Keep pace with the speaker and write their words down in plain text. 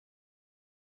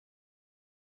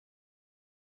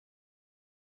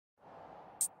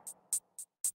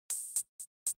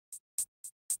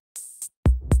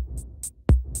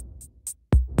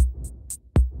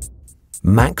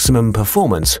maximum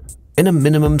performance in a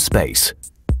minimum space.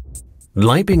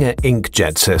 Leibinger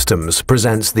Inkjet Systems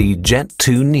presents the Jet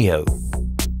 2 Neo.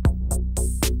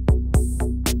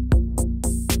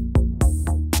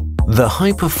 The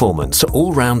high-performance,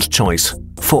 all-round choice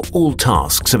for all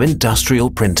tasks of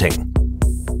industrial printing.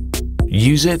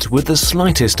 Use it with the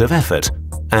slightest of effort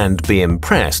and be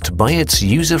impressed by its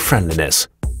user-friendliness.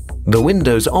 The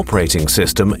Windows operating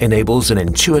system enables an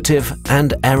intuitive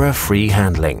and error-free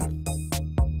handling.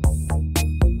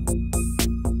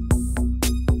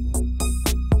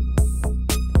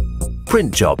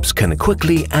 Print jobs can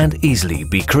quickly and easily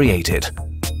be created.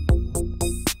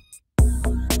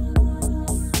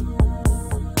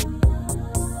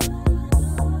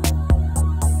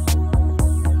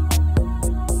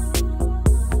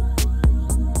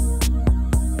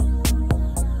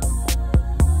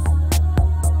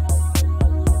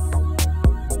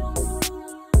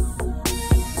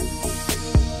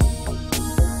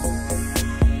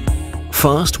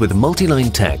 Fast with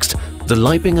multi-line text, the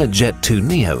Leibinger Jet 2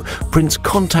 Neo prints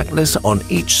contactless on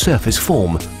each surface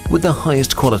form with the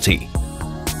highest quality.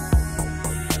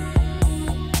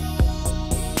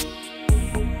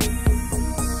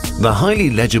 The highly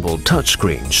legible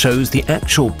touchscreen shows the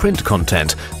actual print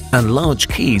content, and large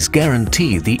keys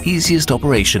guarantee the easiest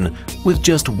operation with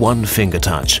just one finger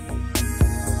touch.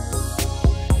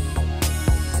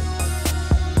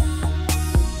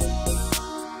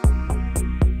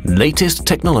 Latest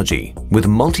technology with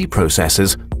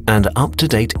multi-processors and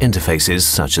up-to-date interfaces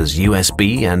such as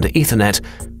USB and Ethernet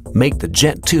make the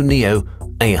Jet 2 Neo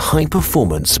a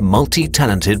high-performance,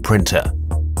 multi-talented printer.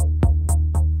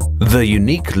 The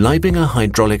unique Leibinger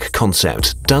hydraulic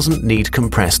concept doesn't need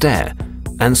compressed air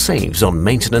and saves on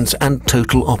maintenance and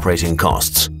total operating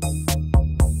costs.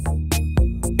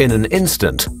 In an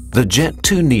instant, the Jet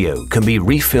 2 Neo can be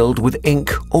refilled with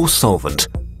ink or solvent,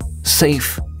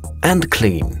 safe and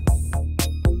clean.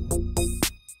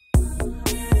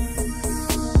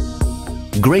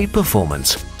 Great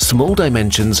performance, small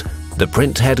dimensions, the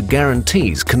print head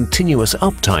guarantees continuous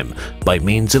uptime by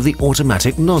means of the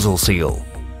automatic nozzle seal.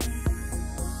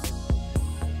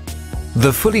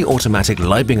 The fully automatic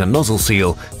Leibinger nozzle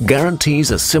seal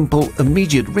guarantees a simple,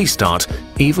 immediate restart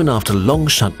even after long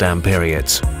shutdown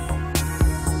periods.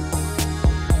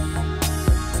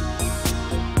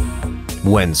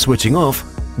 When switching off,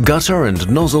 gutter and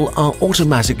nozzle are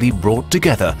automatically brought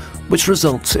together, which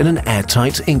results in an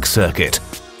airtight ink circuit.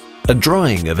 A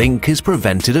drying of ink is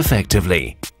prevented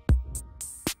effectively.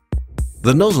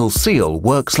 The nozzle seal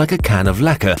works like a can of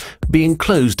lacquer, being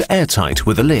closed airtight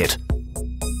with a lid.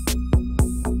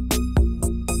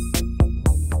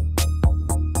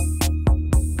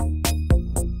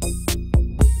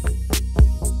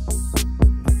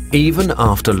 Even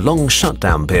after long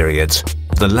shutdown periods,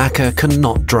 the lacquer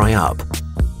cannot dry up.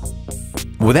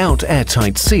 Without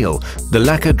airtight seal, the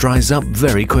lacquer dries up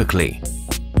very quickly.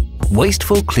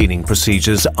 Wasteful cleaning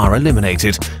procedures are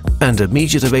eliminated and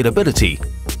immediate availability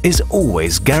is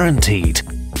always guaranteed.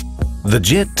 The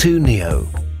Jet 2 Neo,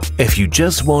 if you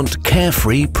just want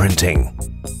carefree printing.